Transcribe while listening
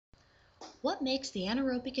What makes the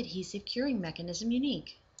anaerobic adhesive curing mechanism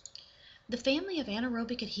unique? The family of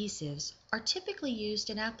anaerobic adhesives are typically used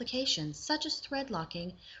in applications such as thread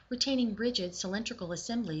locking, retaining rigid cylindrical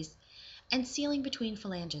assemblies, and sealing between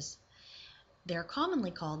flanges. They are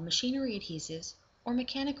commonly called machinery adhesives or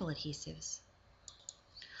mechanical adhesives.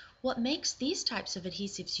 What makes these types of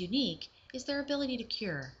adhesives unique is their ability to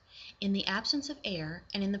cure. In the absence of air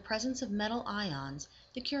and in the presence of metal ions,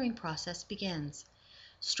 the curing process begins.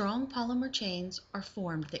 Strong polymer chains are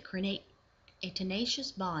formed that create a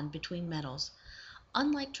tenacious bond between metals.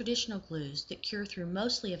 Unlike traditional glues that cure through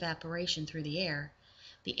mostly evaporation through the air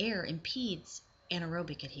impedes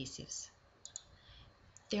anaerobic adhesives.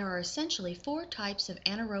 There are essentially four types of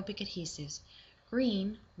anaerobic adhesives.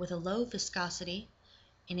 Green, with a low viscosity,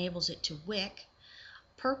 enables it to wick.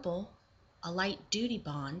 Purple, a light-duty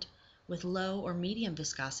bond with low or medium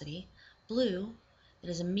viscosity. Blue, that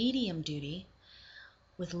is a medium duty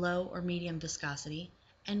with low or medium viscosity.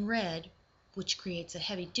 And red, which creates a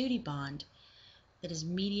heavy-duty bond that is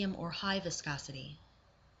medium or high viscosity.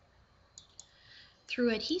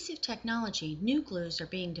 Through adhesive technology, new glues are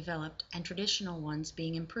being developed and traditional ones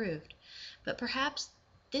being improved, but perhaps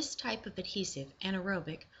this type of adhesive,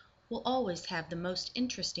 anaerobic, will always have the most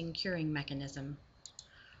interesting curing mechanism.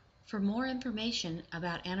 For more information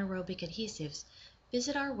about anaerobic adhesives,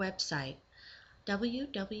 visit our website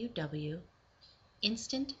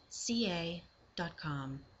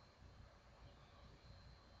www.instantca.com.